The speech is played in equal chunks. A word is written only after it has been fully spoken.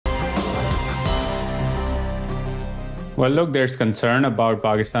Well, look, there's concern about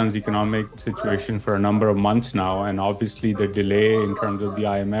Pakistan's economic situation for a number of months now. And obviously, the delay in terms of the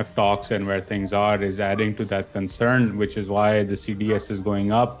IMF talks and where things are is adding to that concern, which is why the CDS is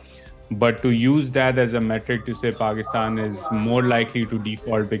going up. But to use that as a metric to say Pakistan is more likely to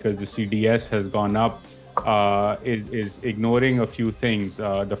default because the CDS has gone up is ignoring a few things.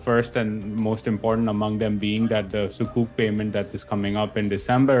 The first and most important among them being that the sukuk payment that is coming up in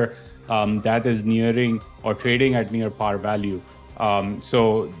December, that is nearing or trading at near par value.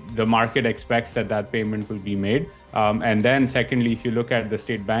 So the market expects that that payment will be made. And then secondly, if you look at the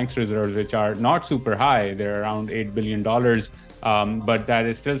state bank's reserves, which are not super high, they're around $8 billion, but that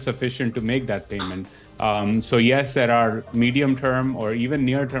is still sufficient to make that payment. So yes, there are medium-term or even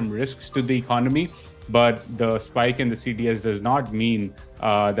near-term risks to the economy, but the spike in the CDS does not mean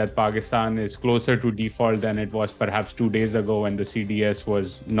that Pakistan is closer to default than it was perhaps 2 days ago when the CDS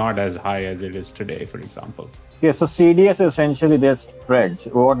was not as high as it is today, for example. Yeah, so CDS essentially their spreads.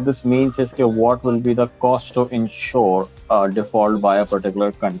 What this means is what will be the cost to insure default by a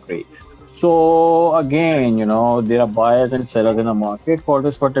particular country. So again, there are buyers and sellers in the market for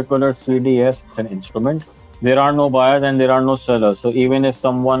this particular CDS. It's an instrument. There are no buyers and there are no sellers. So even if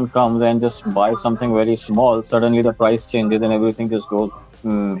someone comes and just buys something very small, suddenly the price changes and everything just goes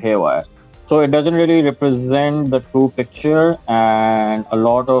haywire. So it doesn't really represent the true picture, and a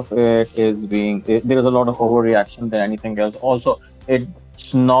lot of it is there is a lot of overreaction than anything else. Also,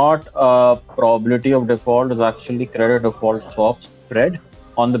 it's not a probability of default, it's actually credit default swap spread.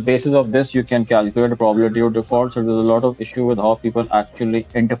 On the basis of this, you can calculate the probability of default. So there's a lot of issue with how people actually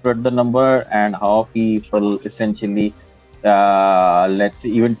interpret the number and how people essentially let's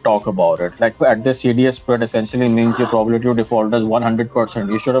see, even talk about it. Like at the CDS spread essentially means your probability of default is 100%.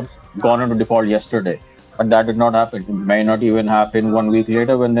 You should have gone into default yesterday, but that did not happen. It may not even happen 1 week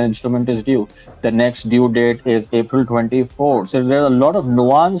later when the instrument is due. The next due date is April 24th. So there's a lot of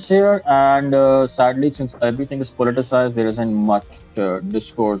nuance here, and sadly, since everything is politicized, there isn't much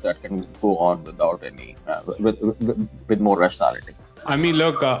discourse that can go on without any with more rationality. I mean,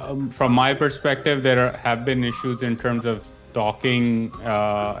 look, from my perspective, have been issues in terms of talking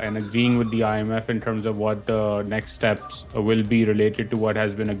and agreeing with the IMF in terms of what the next steps will be related to what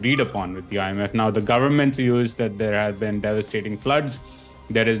has been agreed upon with the IMF. Now, the government's view is that there have been devastating floods.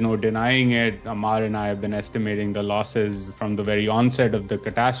 There is no denying it. Ammar and I have been estimating the losses from the very onset of the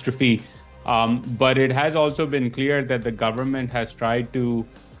catastrophe. But it has also been clear that the government has tried to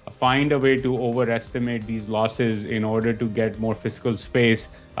find a way to overestimate these losses in order to get more fiscal space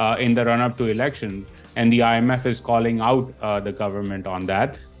in the run-up to elections. And the IMF is calling out the government on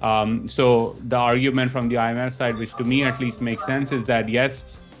that. So the argument from the IMF side, which to me at least makes sense, is that yes,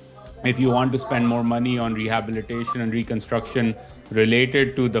 if you want to spend more money on rehabilitation and reconstruction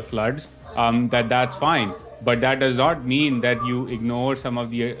related to the floods, that's fine. But that does not mean that you ignore some of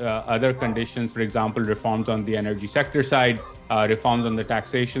the other conditions, for example, reforms on the energy sector side, reforms on the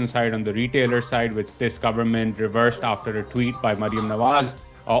taxation side, on the retailer side, which this government reversed after a tweet by Maryam Nawaz,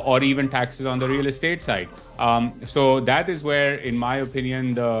 or even taxes on the real estate side. So that is where, in my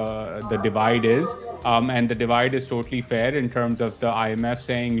opinion, the divide is. And the divide is totally fair in terms of the IMF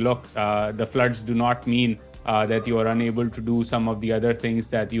saying, look, the floods do not mean that you are unable to do some of the other things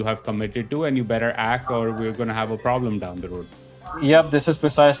that you have committed to, and you better act or we're going to have a problem down the road. Yep, this is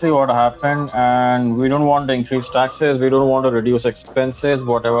precisely what happened, and we don't want to increase taxes. We don't want to reduce expenses.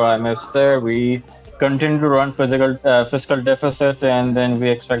 Whatever IMF there, we continue to run fiscal deficits, and then we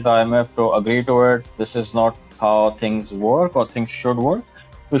expect the IMF to agree to it. This is not how things work or things should work.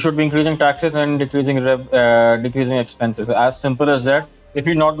 We should be increasing taxes and decreasing expenses. As simple as that. If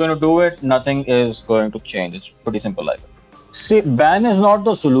you're not going to do it, nothing is going to change. It's pretty simple like that. See, ban is not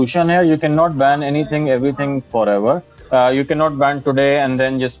the solution here. You cannot ban everything forever. You cannot ban today and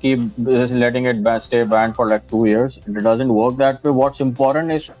then just keep letting it stay banned for like 2 years. It doesn't work that way. What's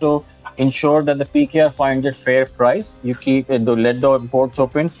important is to ensure that the PKR finds a fair price. You let the imports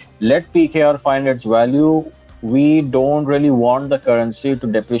open. Let PKR find its value. We don't really want the currency to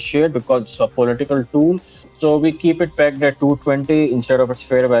depreciate because it's a political tool. So we keep it pegged at 220 instead of its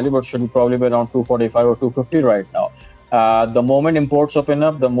fair value, but should probably be around 245 or 250 right now. The moment imports open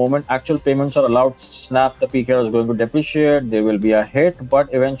up, the moment actual payments are allowed, snap, the PKR is going to depreciate. There will be a hit,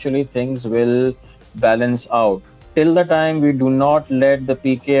 but eventually things will balance out. Till the time we do not let the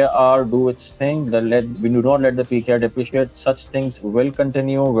PKR do its thing, we do not let the PKR depreciate, such things will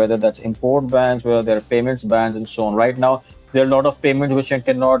continue, whether that's import bans, whether there are payments bans, and so on. Right now, there are a lot of payments which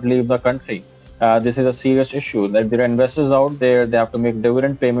cannot leave the country. This is a serious issue. Like there are investors out there, they have to make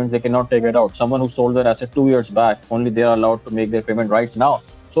dividend payments, they cannot take it out. Someone who sold their asset 2 years back, only they are allowed to make their payment right now.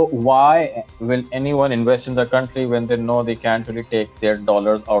 So why will anyone invest in the country when they know they can't really take their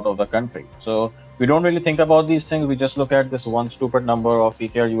dollars out of the country? So we don't really think about these things. We just look at this one stupid number of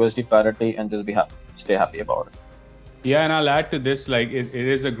PKR USD parity and just be happy, stay happy about it. Yeah, and I'll add to this, like it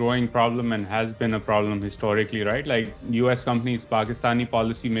is a growing problem and has been a problem historically, right? Like US companies, Pakistani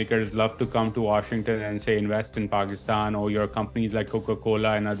policymakers love to come to Washington and say, invest in Pakistan, or your companies like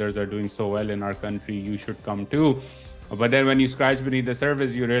Coca-Cola and others are doing so well in our country, you should come too. But then when you scratch beneath the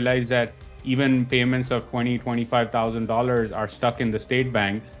surface, you realize that even payments of $25,000 are stuck in the state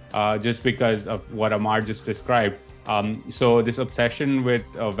bank just because of what Ammar just described. So this obsession with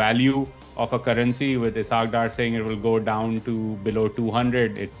value of a currency, with Isagdar saying it will go down to below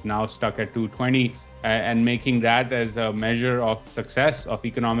 200, it's now stuck at 220, and making that as a measure of success of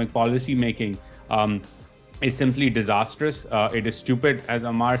economic policy making is simply disastrous. It is stupid, as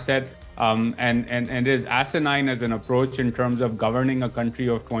Ammar said, and is asinine as an approach in terms of governing a country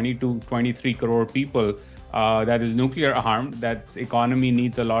of 22, 23 crore people that is nuclear armed, that economy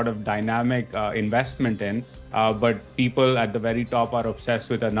needs a lot of dynamic investment in. But people at the very top are obsessed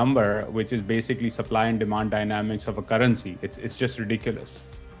with a number, which is basically supply and demand dynamics of a currency. It's just ridiculous.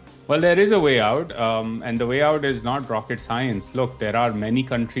 Well, there is a way out, and the way out is not rocket science. Look, there are many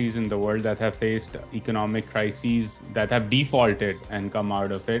countries in the world that have faced economic crises that have defaulted and come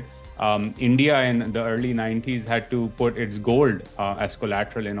out of it. India in the early 90s had to put its gold as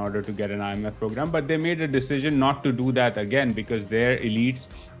collateral in order to get an IMF program, but they made a decision not to do that again because their elites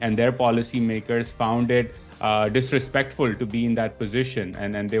and their policymakers found it disrespectful to be in that position,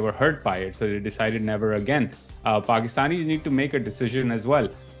 and they were hurt by it, so they decided never again. Pakistanis need to make a decision as well.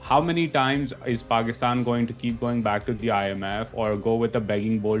 How many times is Pakistan going to keep going back to the IMF or go with a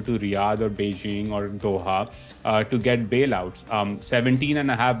begging bowl to Riyadh or Beijing or Doha to get bailouts?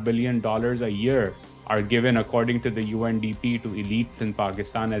 $17.5 billion a year are given, according to the UNDP, to elites in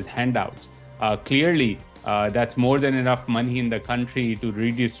Pakistan as handouts. Clearly, that's more than enough money in the country to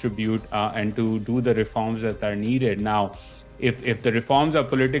redistribute and to do the reforms that are needed. Now, if the reforms are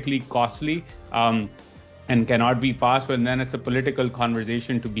politically costly, and cannot be passed, well, then it's a political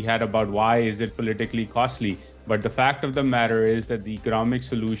conversation to be had about why is it politically costly. But the fact of the matter is that the economic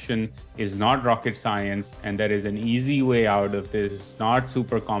solution is not rocket science, and there is an easy way out of this. It's not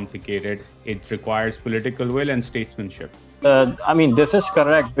super complicated. It requires political will and statesmanship. I mean, this is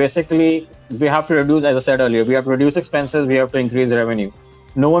correct. Basically, we have to reduce, as I said earlier, we have to reduce expenses, we have to increase revenue.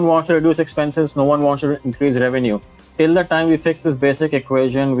 No one wants to reduce expenses, no one wants to increase revenue. Till the time we fix this basic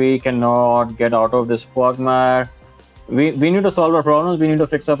equation, we cannot get out of this quagmire. We need to solve our problems, we need to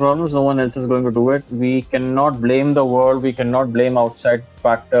fix our problems, no one else is going to do it. We cannot blame the world, we cannot blame outside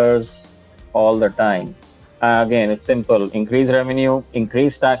factors all the time. Again, it's simple. Increase revenue,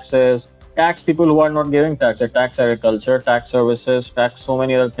 increase taxes, tax people who are not giving tax, tax agriculture, tax services, tax so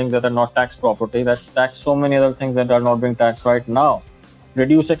many other things that are not tax property, that tax so many other things that are not being taxed right now.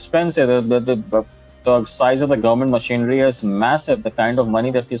 Reduce expenses. The size of the government machinery is massive. The kind of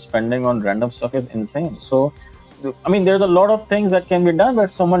money that is spending on random stuff is insane. So, I mean, there's a lot of things that can be done,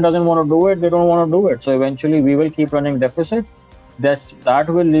 but someone doesn't want to do it. They don't want to do it. So eventually, we will keep running deficits. That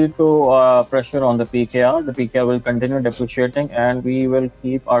will lead to pressure on the PKR. The PKR will continue depreciating, and we will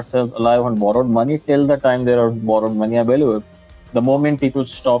keep ourselves alive on borrowed money till the time there are borrowed money available. The moment people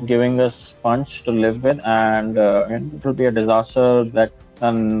stop giving us funds to live with, and it will be a disaster that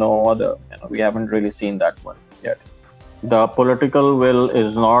no other. We haven't really seen that one yet. The political will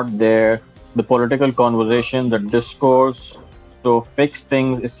is not there. The political conversation, the discourse to fix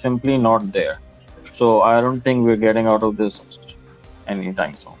things is simply not there. So I don't think we're getting out of this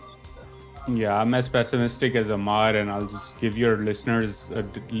anytime soon. Yeah, I'm as pessimistic as Ammar, and I'll just give your listeners a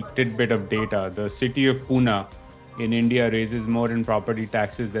tidbit of data. The city of Pune in India raises more in property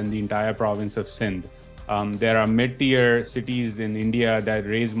taxes than the entire province of Sindh. There are mid-tier cities in India that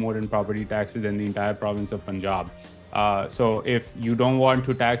raise more in property taxes than the entire province of Punjab. So if you don't want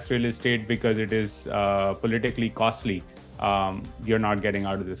to tax real estate because it is politically costly, you're not getting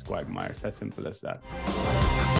out of this quagmire. It's as simple as that.